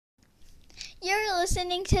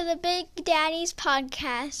listening to the Big Daddies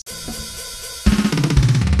Podcast.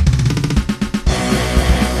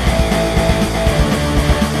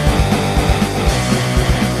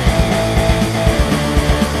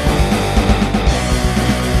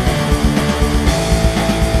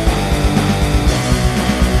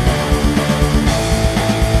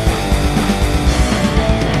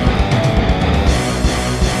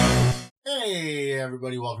 Hey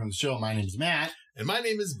everybody, welcome to the show. My name is Matt. And my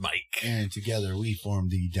name is Mike. And together we form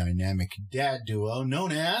the dynamic dad duo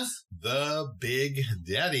known as The Big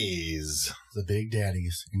Daddies. the Big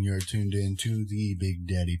Daddies. And you're tuned in to the Big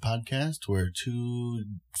Daddy Podcast, where two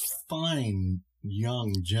fine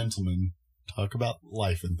young gentlemen talk about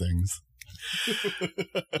life and things.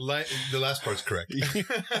 The last part's correct.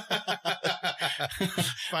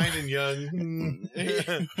 Fine and young.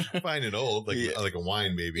 Fine and old, like a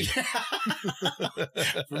wine baby.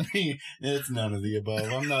 For me, it's none of the above.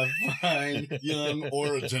 I'm not fine, young,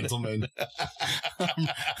 or a gentleman.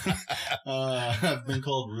 I've been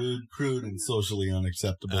called rude, crude, and socially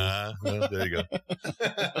unacceptable. Well, there you go.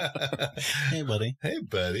 Hey, buddy. Hey,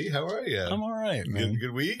 buddy. How are you? I'm all right, man.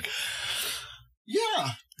 Good week?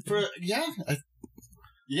 Yeah.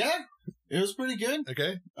 It was pretty good.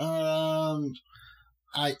 Okay. I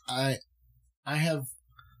have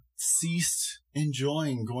ceased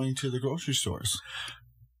enjoying going to the grocery stores.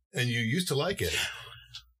 And you used to like it.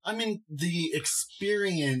 I mean, the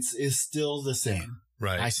experience is still the same.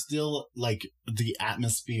 Right. I still like the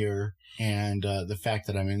atmosphere and the fact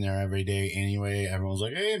that I'm in there every day anyway. Everyone's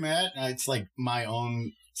like, hey, Matt. It's like my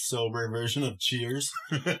own sober version of Cheers.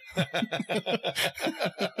 Matt!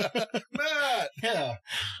 Yeah.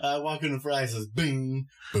 I walk in the fries as bing,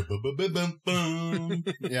 boom, boom, boom, boom, boom, boom.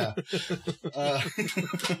 Yeah.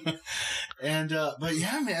 But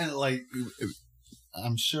yeah, man, like,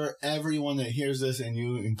 I'm sure everyone that hears this, and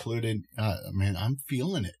you included, man, I'm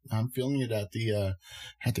feeling it. I'm feeling it at the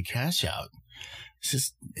cash out.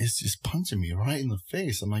 It's just punching me right in the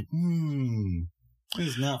face. I'm like, this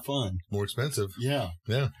is not fun. More expensive. Yeah.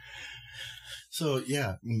 Yeah. So,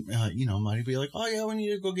 yeah, might be like, oh, yeah, we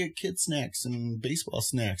need to go get kid snacks and baseball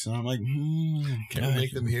snacks. And I'm like, Can we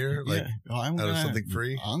make them here? Like, out of something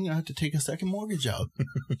free? I'm going to have to take a second mortgage out.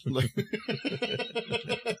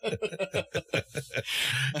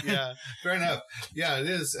 Yeah, fair enough. Yeah, it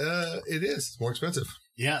is. It is. It's more expensive.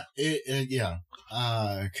 Yeah.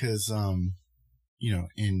 Because,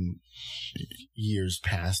 in years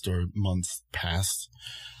past or months past,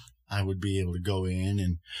 I would be able to go in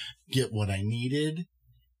and get what I needed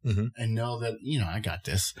and know that, I got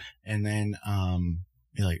this. And then,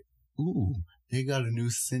 you're like, ooh, they got a new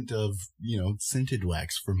scent of, scented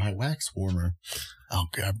wax for my wax warmer. I'll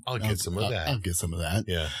get some of that. I'll get some of that.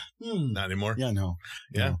 Yeah. Not anymore. Yeah, no.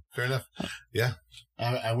 Yeah. No. Fair enough. Yeah.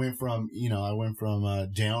 I went from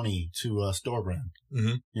Downy to store brand.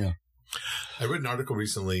 Mm-hmm. Yeah. I read an article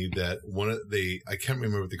recently that I can't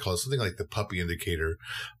remember what they call it, something like the puppy indicator,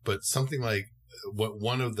 but something like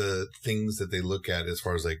one of the things that they look at as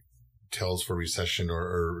far as like tells for recession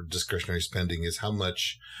or discretionary spending is how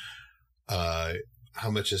much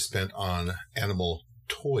is spent on animal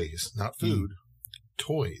toys, not food,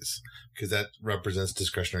 toys, because that represents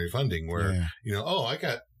discretionary funding where, I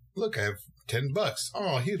have $10.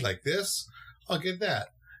 Oh, he'd like this. I'll get that.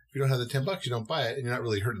 If you don't have the $10, you don't buy it, and you're not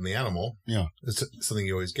really hurting the animal. Yeah. It's something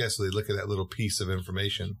you always get. So they look at that little piece of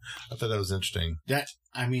information. I thought that was interesting. That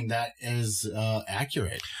is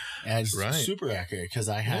accurate. And it's right. Super accurate because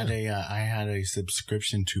I had a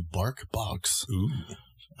subscription to BarkBox,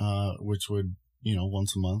 which would,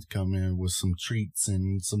 once a month come in with some treats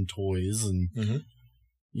and some toys and,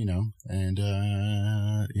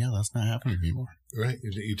 that's not happening anymore. Right.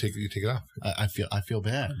 You take it off. I feel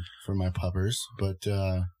bad for my puppers, but,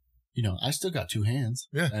 I still got two hands.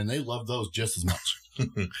 Yeah. And they love those just as much.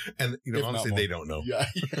 And, honestly, they don't know. Yeah.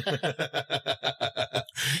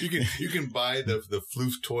 You can buy the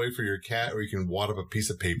floof toy for your cat, or you can wad up a piece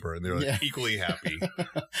of paper, and they're equally happy.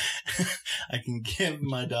 I can give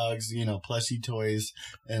my dogs, plushie toys,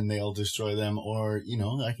 and they'll destroy them, or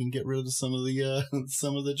I can get rid of some of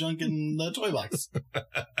the junk in the toy box.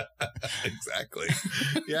 Exactly.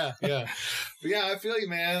 Yeah. But yeah, I feel you,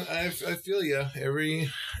 man. I feel you. Every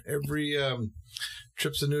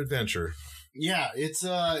trip's a new adventure. Yeah, it's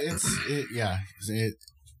not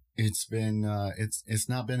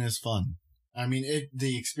been as fun. I mean,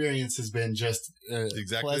 the experience has been just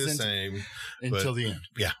exactly pleasant the same until the end.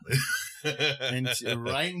 Yeah. And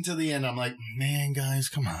right until the end, I'm like, man, guys,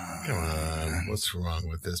 come on. What's wrong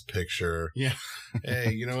with this picture? Yeah.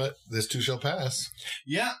 Hey, you know what? This too shall pass.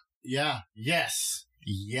 Yeah. Yes.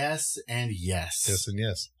 Yes and yes. Yes and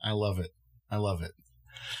yes. I love it. I love it.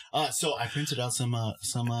 So I printed out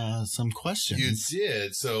some questions. You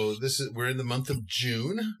did. So we're in the month of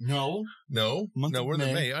June. No, we're in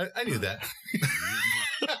the May. I knew that.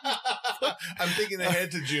 I'm thinking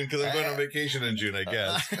ahead to June because I'm going on vacation in June, I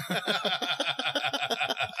guess.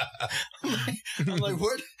 I'm like,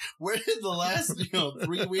 where did the last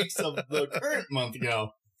 3 weeks of the current month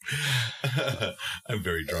go? I'm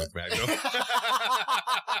very drunk, Magno.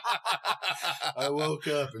 I woke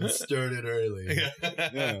up and started early.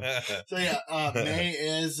 Yeah. So May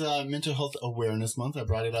is Mental Health Awareness Month. I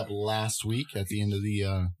brought it up last week at the end of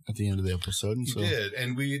the episode. And you did,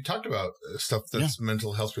 and we talked about stuff that's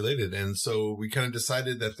mental health related, and so we kind of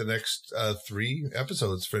decided that the next 3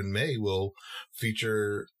 episodes for May will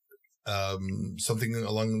feature something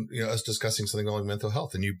along, us discussing something along mental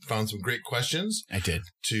health. And you found some great questions. I did.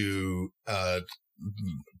 To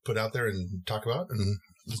put out there and talk about, and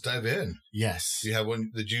let's dive in. Yes. Do you have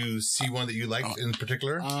one? Did you see one that you liked in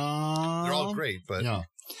particular? They're all great, but yeah.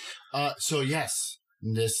 So yes,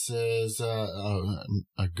 this is a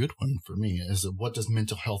good one for me. What does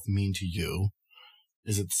mental health mean to you?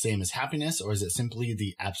 Is it the same as happiness, or is it simply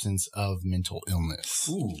the absence of mental illness?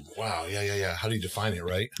 Ooh, wow. Yeah. How do you define it,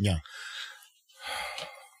 right? Yeah.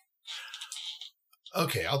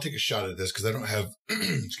 Okay, I'll take a shot at this because I don't have,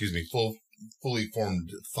 fully formed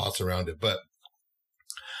thoughts around it. But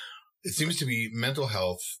it seems to be mental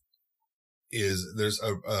health there's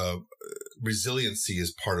a resiliency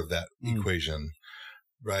is part of that equation,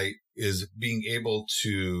 right? Is being able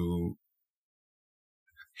to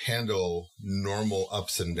handle normal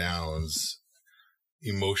ups and downs,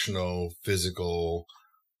 emotional, physical,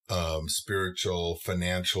 spiritual,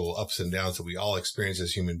 financial ups and downs that we all experience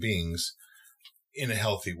as human beings in a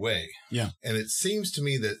healthy way. Yeah. And it seems to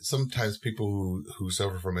me that sometimes people who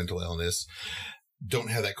suffer from mental illness don't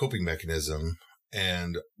have that coping mechanism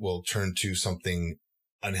and will turn to something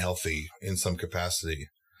unhealthy in some capacity.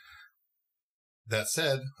 That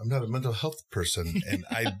said, I'm not a mental health person, and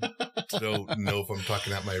I don't know if I'm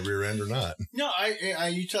talking out my rear end or not. No,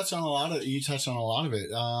 you touched on a lot of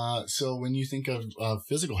it. So when you think of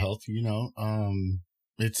physical health,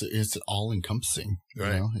 it's all encompassing.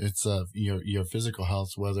 Right. It's your physical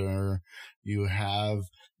health, whether you have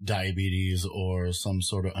diabetes or some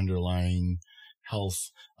sort of underlying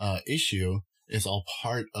health issue. Is all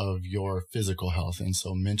part of your physical health. And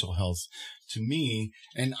so mental health to me,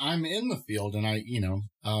 and I'm in the field, and I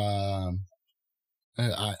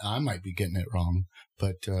might be getting it wrong,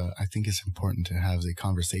 but I think it's important to have the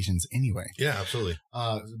conversations anyway. Yeah, absolutely.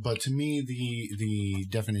 But to me, the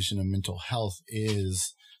definition of mental health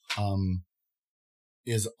is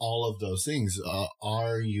all of those things.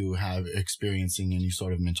 Are you experiencing any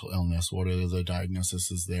sort of mental illness? What are the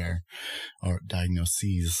diagnoses there, or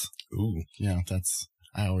diagnoses? Ooh, yeah,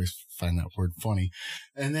 I always find that word funny.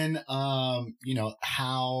 And then, how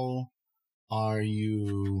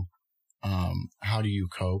do you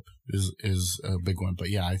cope is a big one. But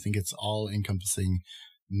yeah, I think it's all encompassing.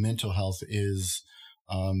 Mental health is,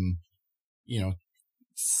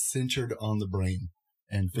 centered on the brain,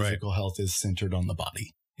 and physical health is centered on the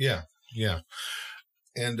body. Yeah. Yeah.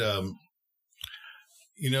 And,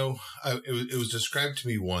 it was described to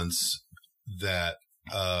me once that,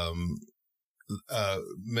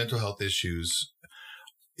 mental health issues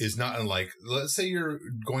is not unlike, let's say you're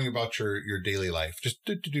going about your daily life, just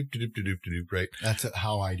right? That's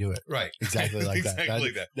how I do it. Right. Exactly like that.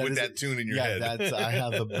 Exactly like that. With that tune in your head. Yeah, I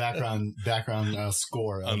have the background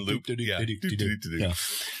score. On loop. Yeah.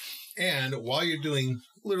 And while you're doing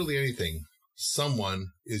literally anything, someone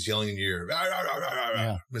is yelling in your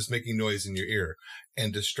ear, just making noise in your ear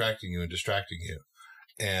and distracting you.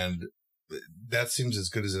 And that seems as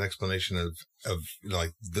good as an explanation of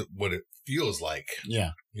what it feels like.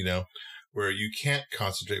 Yeah. Where you can't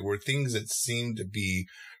concentrate, where things that seem to be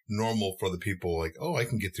normal for the people, like, oh, I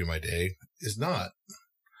can get through my day, is not.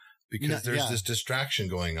 Because there's this distraction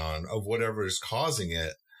going on of whatever is causing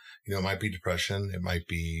it. It might be depression. It might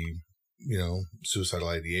be, suicidal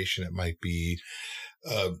ideation. It might be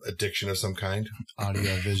addiction of some kind.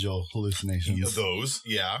 Audio visual hallucinations. Those.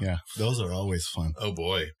 Yeah. Yeah. Those are always fun. Oh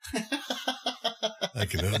boy. I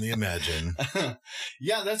can only imagine.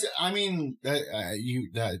 Yeah, that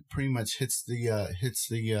pretty much hits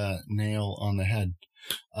the nail on the head.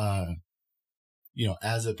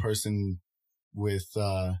 As a person with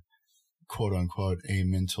quote unquote a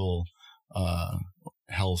mental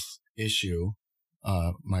health issue,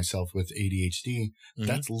 myself with ADHD,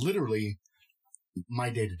 that's literally my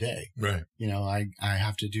day to day. Right. I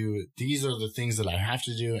have to do, these are the things that I have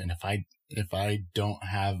to do. And if I don't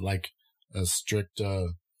have like a strict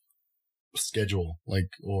schedule,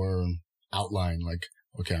 or outline, like,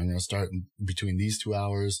 okay, I'm going to start between these 2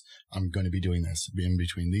 hours. I'm going to be doing this. In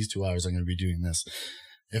between these 2 hours, I'm going to be doing this.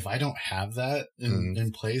 If I don't have that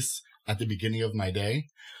in place at the beginning of my day,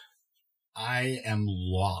 I am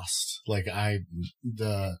lost. Like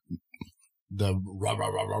the rah, rah,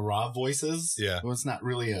 rah, rah, rah voices. Yeah. Well, it's not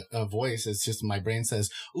really a voice. It's just my brain says,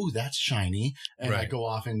 ooh, that's shiny. And I go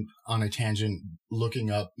off on a tangent looking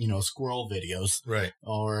up, squirrel videos. Right.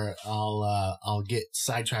 Or I'll get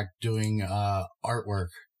sidetracked doing artwork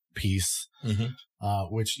piece.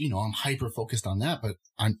 Which, I'm hyper focused on that, but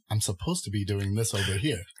I'm supposed to be doing this over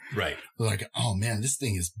here. Right. Like, oh man, this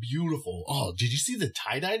thing is beautiful. Oh, did you see the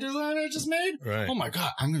tie-dye design I just made? Right. Oh my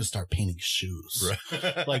God, I'm going to start painting shoes.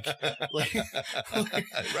 Right. like,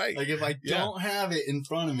 right. Like if I don't have it in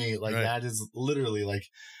front of me, like that is literally like,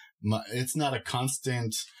 it's not a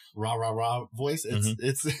constant rah, rah, rah voice.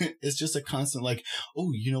 It's just a constant like,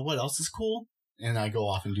 oh, you know what else is cool? And I go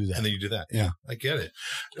off and do that. And then you do that. Yeah. I get it.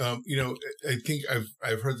 I think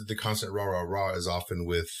I've heard that the constant rah, rah, rah is often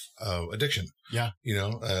with, addiction. Yeah.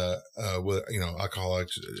 With,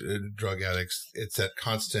 alcoholics, drug addicts. It's that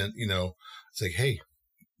constant, it's like, hey,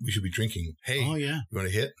 we should be drinking. Hey. Oh, yeah. You want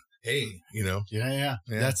to hit? Hey, Yeah.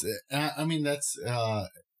 That's,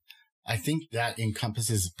 I think that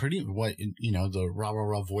encompasses pretty what, the rah, rah,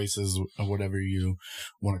 rah voices or whatever you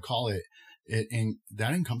want to call it. And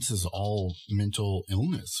that encompasses all mental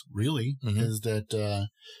illness, really, is that,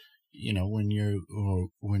 when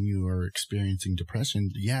you are experiencing depression,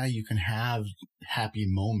 you can have happy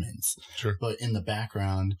moments. Sure. But in the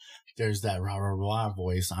background, there's that rah, rah, rah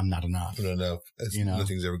voice. I'm not enough. Not enough.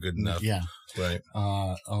 Nothing's ever good enough. Yeah. Right.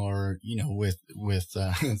 Or, with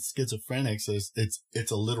schizophrenics,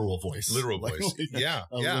 it's a literal voice. Literal voice. Yeah.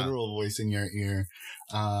 Literal voice in your ear.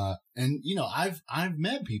 And, I've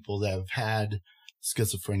met people that have had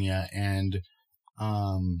schizophrenia and,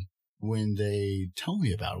 when they tell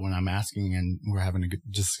me about it, when I'm asking and we're having a good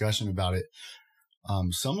discussion about it,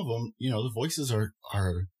 some of them, the voices are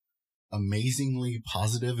amazingly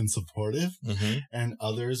positive and supportive, and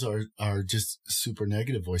others are just super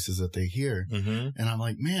negative voices that they hear. And I'm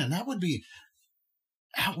like, man, that would be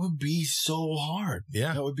so hard.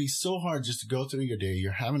 Yeah. That would be so hard just to go through your day.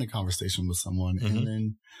 You're having a conversation with someone and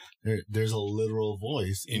then there's a literal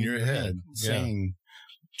voice in your head saying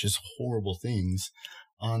just horrible things.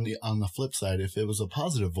 On the flip side, if it was a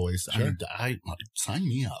positive voice, sure. I sign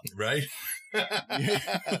me up. Right?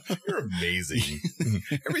 You're amazing.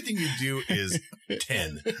 Everything you do is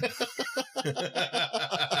 10.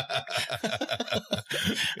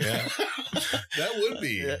 Yeah. That would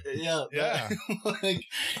be. Yeah. Like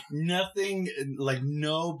nothing, like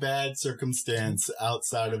no bad circumstance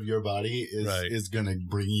outside of your body is going to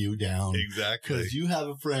bring you down. Exactly. Because you have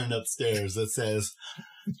a friend upstairs that says,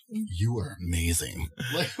 you are amazing.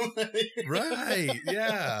 Right.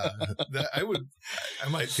 Yeah. I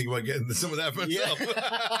might think about getting some of that myself.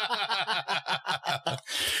 Yeah.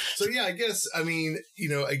 So yeah, I guess, I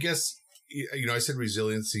said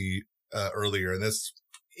resiliency earlier, and that's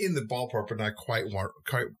in the ballpark, but not quite right.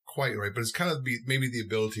 But it's kind of maybe the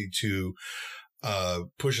ability to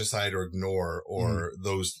push aside or ignore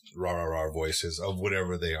those rah rah rah voices of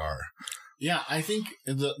whatever they are. Yeah, I think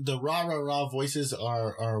the rah rah rah voices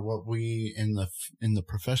are what we in the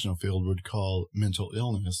professional field would call mental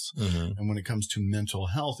illness. And when it comes to mental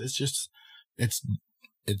health, it's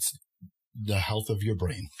the health of your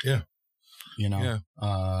brain. Yeah. And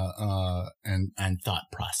thought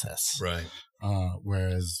process. Right.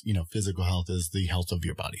 Whereas, physical health is the health of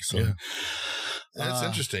your body. So yeah. That's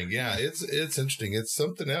interesting. Yeah. It's interesting. It's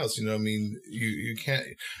something else. You can't,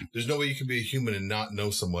 there's no way you can be a human and not know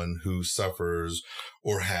someone who suffers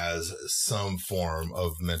or has some form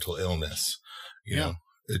of mental illness. You know,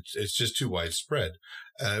 it's just too widespread.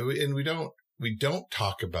 And we don't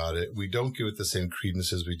talk about it. We don't give it the same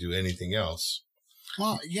credence as we do anything else.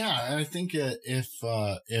 Well, yeah, I think if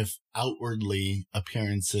outwardly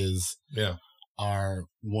appearances are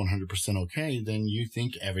 100% okay, then you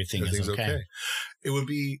think everything's okay. It would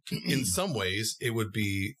be, in some ways, it would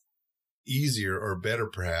be easier or better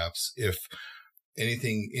perhaps if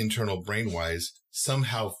anything internal brain-wise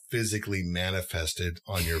somehow physically manifested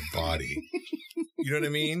on your body. You know what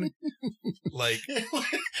I mean? Like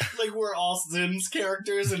we're all Sims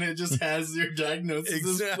characters and it just has your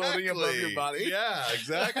diagnosis floating above your body. Yeah,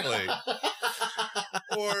 exactly.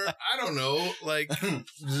 Or, I don't know, like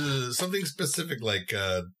something specific like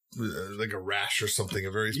like a rash or something,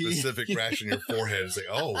 a very specific rash on your forehead. It's like,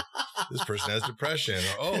 oh, this person has depression,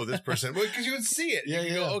 or oh, this person, well, because you would see it.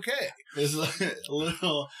 You go, okay. There's like a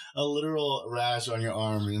literal rash on your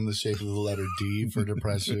arm in the shape of the letter D for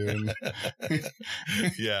depression.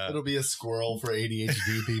 Yeah. It'll be a squirrel for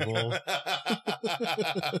ADHD people.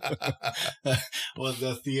 Well,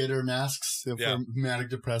 the theater masks for manic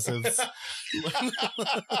depressives.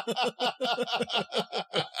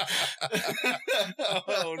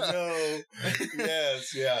 Oh no.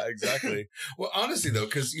 Yes. Yeah, exactly. Well, honestly though,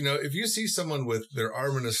 because, if you see someone with their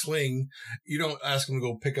arm in a sling, you don't ask them to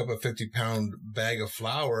go pick up a 50-pound bag of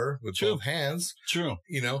flour with both hands. True.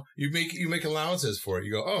 You make allowances for it.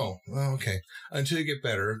 You go, oh, well, okay. Until you get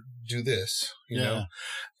better, do this, you know?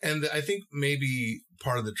 And I think maybe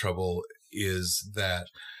part of the trouble is that,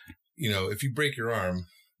 if you break your arm,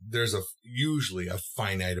 there's usually a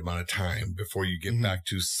finite amount of time before you get back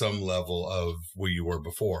to some level of where you were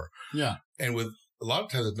before. Yeah. And with a lot of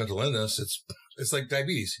times with mental illness, it's like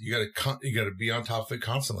diabetes. You gotta be on top of it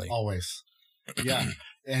constantly. Always. Yeah.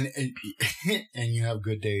 And you have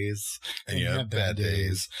good days. And you have bad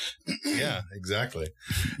days. Yeah, exactly.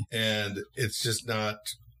 And it's just not,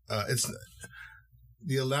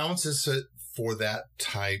 the allowances for that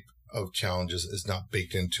type of challenges is not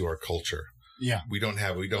baked into our culture. Yeah.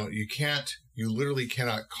 You literally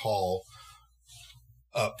cannot call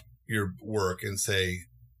up your work and say,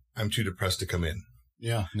 I'm too depressed to come in.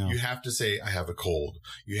 Yeah. No. You have to say, I have a cold.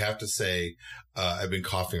 You have to say, I've been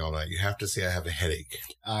coughing all night. You have to say, I have a headache.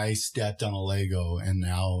 I stepped on a Lego and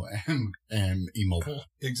now am immobile.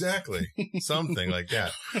 Exactly. Something like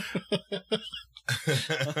that.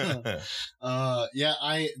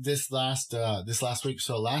 This last week.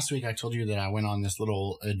 So last week I told you that I went on this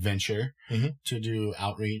little adventure to do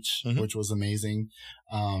outreach, which was amazing.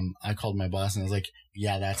 I called my boss and I was like,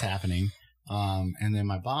 yeah, that's happening. And then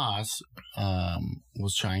my boss,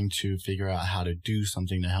 was trying to figure out how to do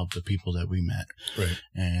something to help the people that we met. Right.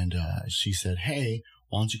 And, she said, hey,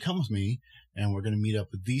 why don't you come with me? And we're going to meet up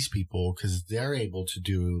with these people because they're able to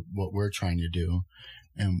do what we're trying to do.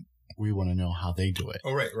 And we want to know how they do it.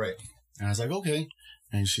 Oh, right, right. And I was like, okay.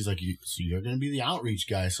 And she's like, so you're going to be the outreach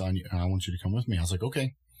guy, so I want you to come with me. I was like,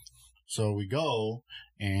 okay. So we go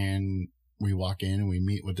and we walk in and we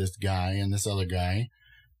meet with this guy and this other guy,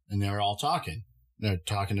 and they're all talking. They're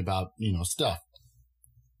talking about, stuff.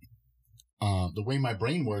 The way my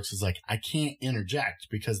brain works is like, I can't interject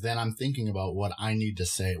because then I'm thinking about what I need to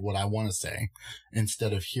say, what I want to say,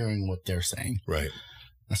 instead of hearing what they're saying. Right.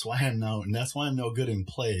 That's why I'm no good in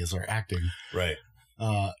plays or acting. Right.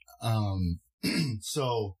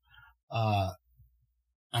 So, I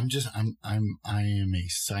am a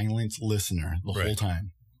silent listener the whole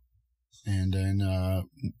time. And then,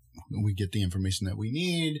 we get the information that we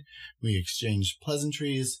need. We exchange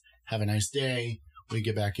pleasantries, have a nice day. We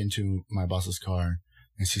get back into my boss's car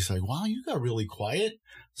and she's like, wow, you got really quiet.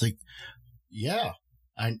 It's like, yeah.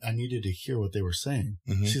 I needed to hear what they were saying.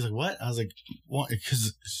 Mm-hmm. She's like, what? I was like, well,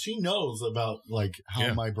 because she knows about like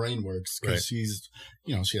how my brain works because she's,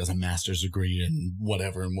 she has a master's degree and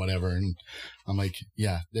whatever. And I'm like,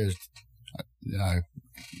 yeah, there's, I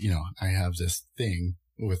have this thing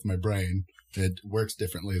with my brain. It works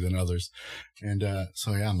differently than others. And,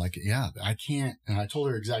 I'm like, yeah, I can't. And I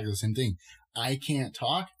told her exactly the same thing. I can't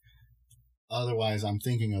talk. Otherwise, I'm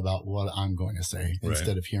thinking about what I'm going to say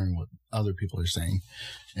instead of hearing what other people are saying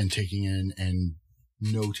and taking in and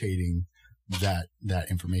notating that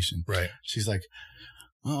information. Right. She's like,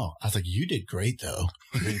 oh, I was like, you did great though.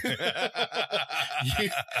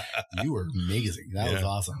 you were amazing. That was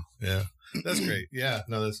awesome. Yeah. That's great. Yeah.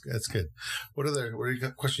 No, that's good. What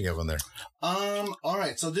question you have on there? All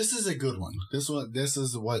right. So this is a good one. This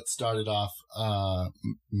is what started off,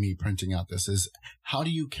 me printing out this is how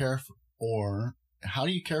do you care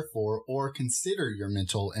for or consider your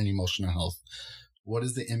mental and emotional health? What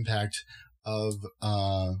is the impact of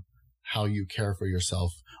how you care for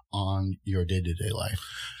yourself on your day-to-day life?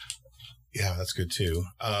 Yeah, that's good too.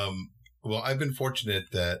 Well, I've been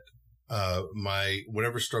fortunate that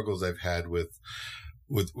whatever struggles I've had with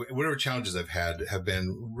whatever challenges I've had have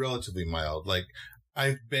been relatively mild. Like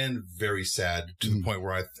I've been very sad to the point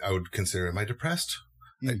where I would consider, am I depressed?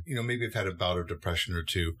 Maybe I've had a bout of depression or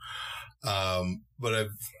two. But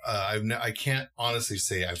I can't honestly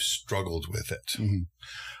say I've struggled with it. Mm-hmm.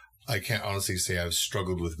 I can't honestly say I've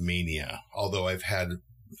struggled with mania, although I've had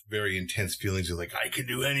very intense feelings of like, I can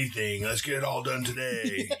do anything. Let's get it all done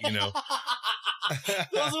today.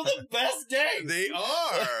 Those are the best days. They are.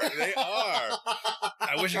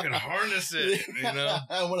 I wish I could harness it,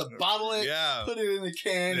 I want to bottle it, put it in a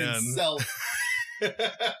can and sell it.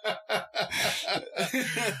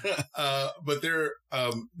 But they're,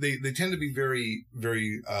 they tend to be very,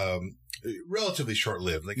 very, relatively short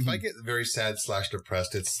lived. Like if I get very sad /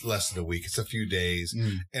 depressed, it's less than a week. It's a few days.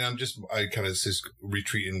 And I kind of just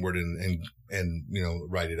retreat inward and,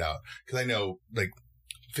 write it out. Cause I know like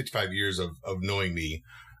 55 years of knowing me,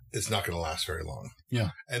 it's not going to last very long. Yeah.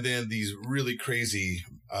 And then these really crazy,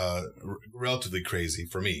 relatively crazy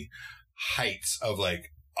for me, heights of like,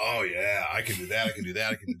 oh yeah, I can do that. I can do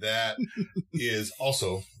that. I can do that is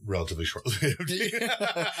also relatively short lived.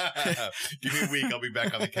 Give me a week. I'll be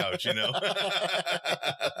back on the couch,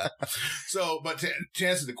 So, but to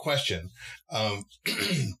answer the question, I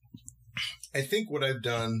think what I've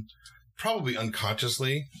done probably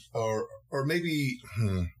unconsciously or maybe,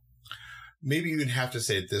 maybe you would have to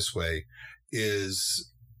say it this way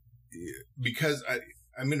is because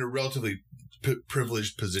I'm in a relatively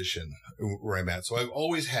privileged position where I'm at. So I've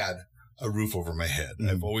always had a roof over my head.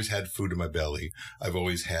 I've always had food in my belly. I've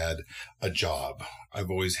always had a job.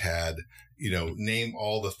 I've always had, name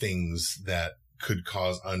all the things that could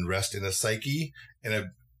cause unrest in a psyche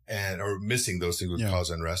or missing those things would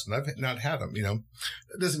cause unrest. And I've not had them,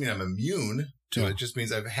 That doesn't mean I'm immune to it. It just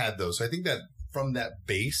means I've had those. So I think that from that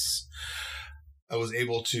base, I was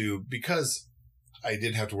able to, because I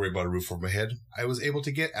didn't have to worry about a roof over my head, I was able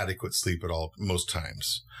to get adequate sleep most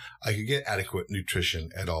times. I could get adequate nutrition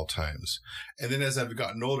at all times. And then as I've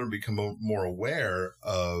gotten older and become more aware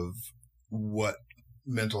of what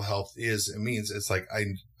mental health is and means, it's like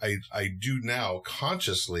I do now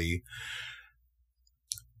consciously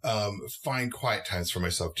find quiet times for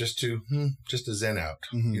myself just to zen out.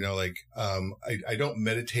 I don't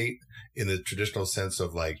meditate in the traditional sense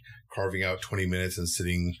of like carving out 20 minutes and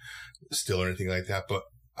sitting still or anything like that. But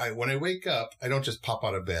when I wake up, I don't just pop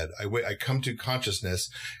out of bed. I come to consciousness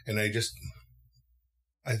and I just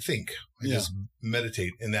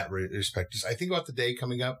meditate in that respect. I think about the day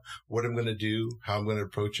coming up, what I'm going to do, how I'm going to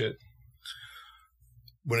approach it.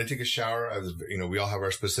 When I take a shower, we all have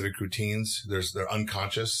our specific routines. They're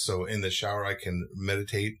unconscious. So in the shower, I can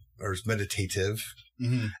meditate or it's meditative.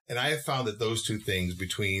 And I have found that those two things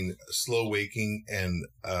between slow waking and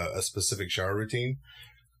a specific shower routine,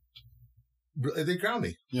 they ground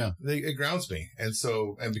me. Yeah. It grounds me. And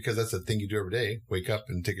because that's the thing you do every day, wake up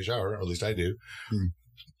and take a shower, or at least I do.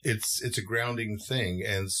 It's a grounding thing.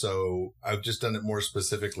 And so I've just done it more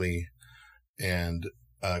specifically and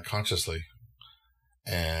consciously.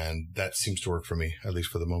 And that seems to work for me, at least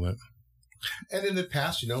for the moment. And in the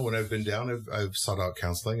past, when I've been down, I've sought out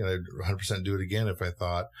counseling, and I'd 100% do it again if I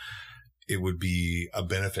thought it would be a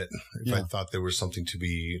benefit. If I thought there was something to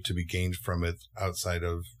be gained from it outside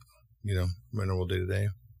of, my normal day to day.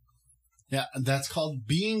 Yeah, that's called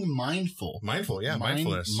being mindful. Mindful, yeah,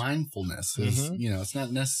 mindfulness. Mindfulness is, it's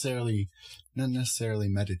not necessarily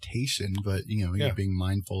meditation, but you're being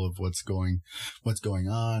mindful of what's going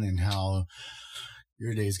on and how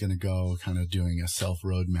your day is going to go, kind of doing a self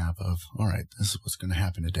roadmap of, all right, this is what's going to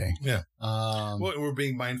happen today. Yeah. Well, we're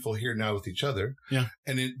being mindful here now with each other. Yeah.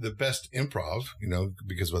 And the best improv,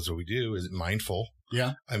 because that's what we do, is mindful.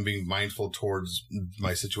 Yeah. I'm being mindful towards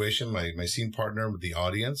my situation, my scene partner, the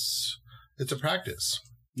audience. It's a practice.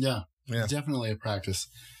 Yeah. Definitely a practice.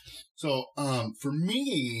 So, for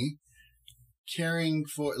me, caring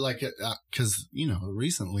for because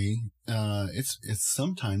recently it's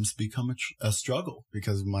sometimes become a struggle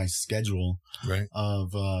because of my schedule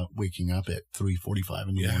of waking up at 3:45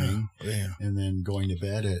 in the morning and then going to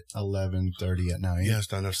bed at 11:30 at night. Yeah, it's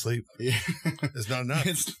not enough sleep. Yeah. It's not enough.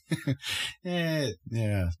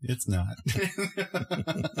 It's not.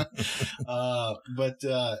 But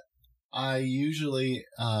I usually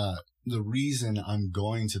the reason I'm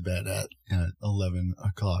going to bed at 11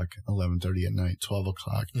 o'clock, 11:30 at night, 12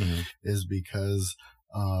 o'clock is because,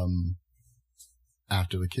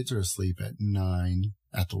 after the kids are asleep at 9,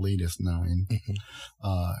 at the latest 9,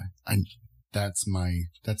 that's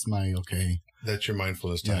my, okay. That's your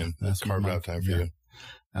mindfulness time. That's carved out time for you.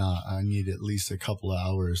 I need at least a couple of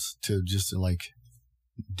hours to just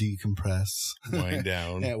decompress, wind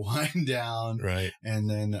down, wind down, right, and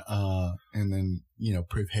then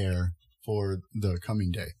prepare for the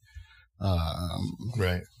coming day,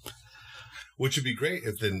 right. Which would be great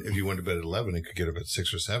if you went to bed at 11 and could get up at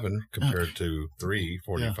 6 or 7 compared to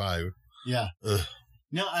 3:45. Yeah. Ugh.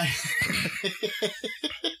 No,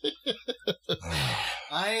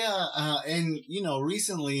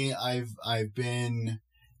 recently I've been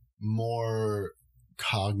more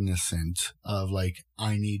cognizant of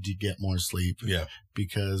I need to get more sleep. Yeah.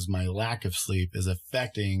 Because my lack of sleep is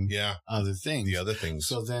affecting other things. The other things.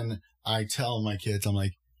 So then I tell my kids, I'm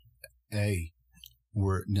like, hey,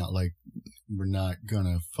 we're not going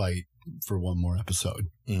to fight for one more episode.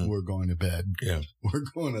 We're going to bed. Yeah. We're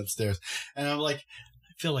going upstairs. And I'm like,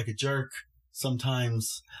 I feel like a jerk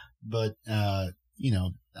sometimes, but,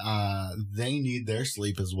 they need their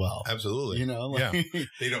sleep as well. Absolutely.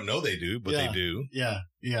 They don't know they do, but they do. Yeah.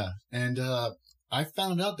 Yeah. And, I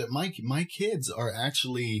found out that my kids are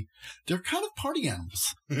actually, they're kind of party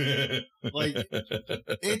animals. Like,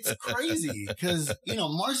 it's crazy because,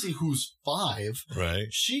 Marcy, who's 5, right?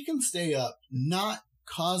 She can stay up not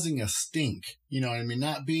causing a stink, you know what I mean?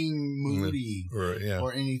 Not being moody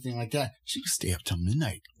or anything like that. She can stay up till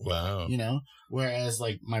midnight. Wow. Whereas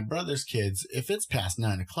like my brother's kids, if it's past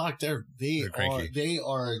 9 o'clock, they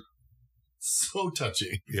are so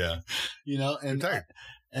touchy. Yeah. And tired.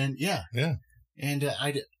 Yeah. And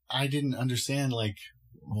I didn't understand, like,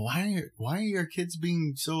 why are your kids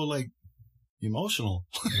being so, like, emotional?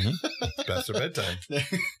 It's past their bedtime. They're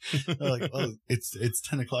like, oh, it's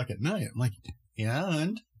 10 o'clock at night. I'm like,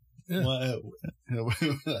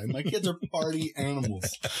 my kids are party animals.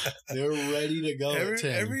 They're ready to go at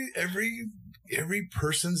 10. Every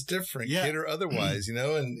person's different, kid or otherwise, and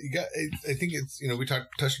I think it's, we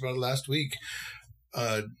touched about it last week.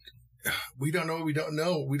 We don't know what we don't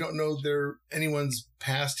know. We don't know anyone's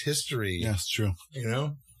past history. Yeah, it's true.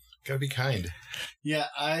 Gotta be kind. Yeah,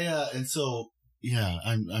 I'm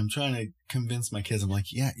trying to convince my kids. I'm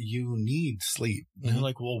like, yeah, you need sleep. And they're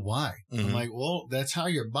like, well, why? I'm like, well, that's how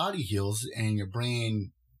your body heals and your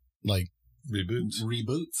brain, like, reboots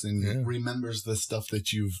and remembers the stuff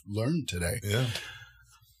that you've learned today. Yeah.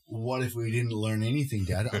 What if we didn't learn anything,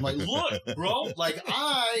 Dad? I'm like, look, bro, like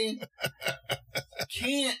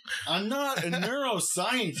I'm not a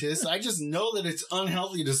neuroscientist. I just know that it's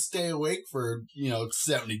unhealthy to stay awake for,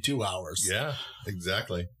 72 hours. Yeah,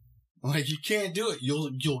 exactly. Like, you can't do it.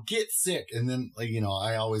 You'll get sick. And then, like,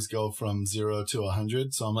 I always go from 0 to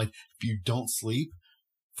 100. So I'm like, if you don't sleep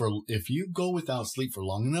if you go without sleep for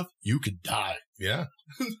long enough, you could die. Yeah.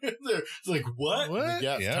 It's like, what? Like,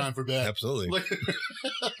 yeah, it's time for bed. Absolutely. Like,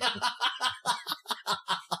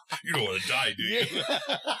 you don't want to die, do you? Yeah.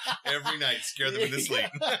 Every night, scare them into sleep.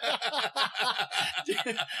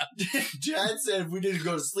 Dad said if we didn't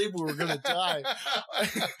go to sleep, we were going to die.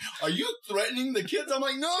 Are you threatening the kids? I'm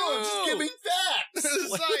like, no, I'm just giving facts. This is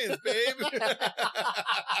science, babe.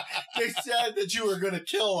 They said that you were going to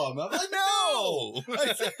kill them. I'm like, no.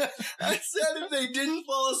 I said if they didn't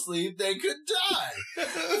fall asleep, they could die.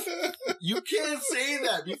 You can't say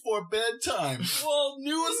that before bedtime. Well,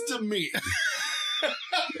 news to me.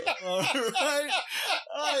 All right.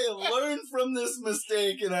 I learned from this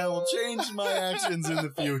mistake and I will change my actions in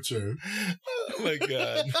the future. Oh my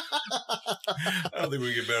God. I don't think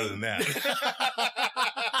we get better than that.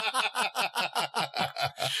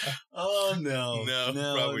 Oh no. No,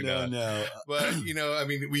 probably not. No. But I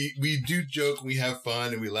mean, we do joke, we have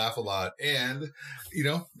fun, and we laugh a lot, and it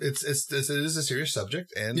is a serious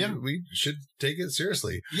subject, and we should take it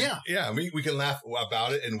seriously. Yeah. I mean, we can laugh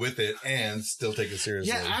about it and with it, and still take it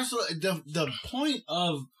seriously. Yeah, absolutely. The point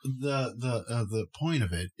of the point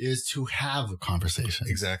of it is to have a conversation.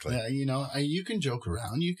 Exactly. Yeah, you can joke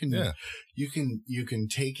around. You can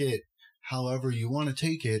take it however you want to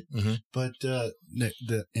take it, but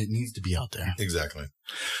it needs to be out there. Exactly.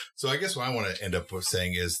 So I guess what I want to end up with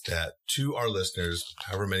saying is that to our listeners,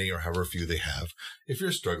 however many or however few they have, if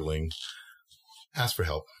you're struggling, ask for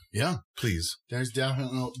help. Yeah. Please. There's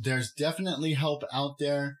definitely help out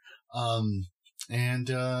there. I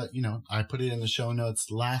put it in the show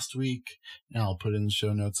notes last week, and I'll put it in the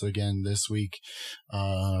show notes again this week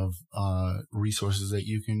of resources that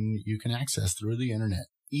you can access through the internet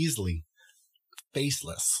easily.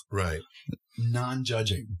 Faceless. Right.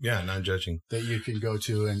 Non-judging. Yeah, non-judging. That you can go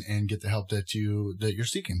to and get the help that you're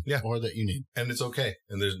seeking. Yeah. Or that you need. And it's okay.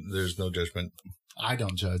 And there's no judgment. I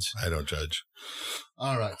don't judge. I don't judge.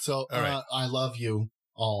 All right. So, I love you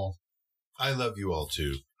all. I love you all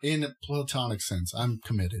too. In a platonic sense. I'm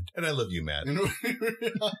committed. And I love you, Matt.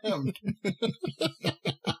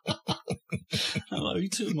 I love you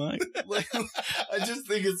too, Mike. I just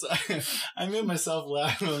think I made myself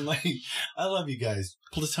laugh. I'm like, I love you guys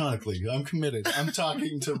platonically. I'm committed. I'm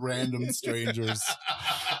talking to random strangers.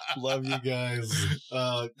 Love you guys.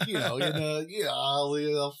 I'll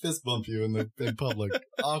fist bump you in public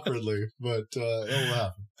awkwardly, but it'll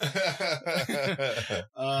happen.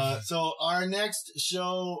 So our next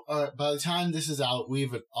show, by the time this is out,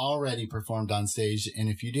 we've already performed on stage. And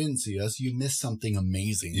if you didn't see us, you missed something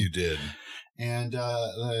amazing. You did. And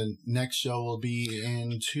the next show will be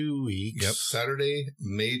in 2 weeks. Yep. Saturday,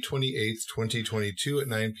 May 28th, 2022 at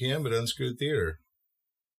 9 p.m. at Unscrewed Theater.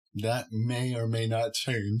 That may or may not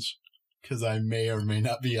change because I may or may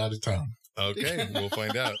not be out of town. Okay, we'll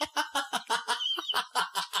find out.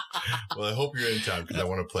 Well, I hope you're in town because I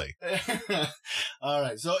want to play. All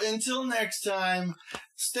right. So until next time,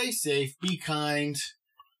 stay safe, be kind,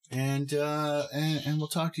 and we'll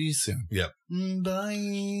talk to you soon. Yep.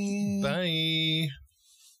 Bye. Bye.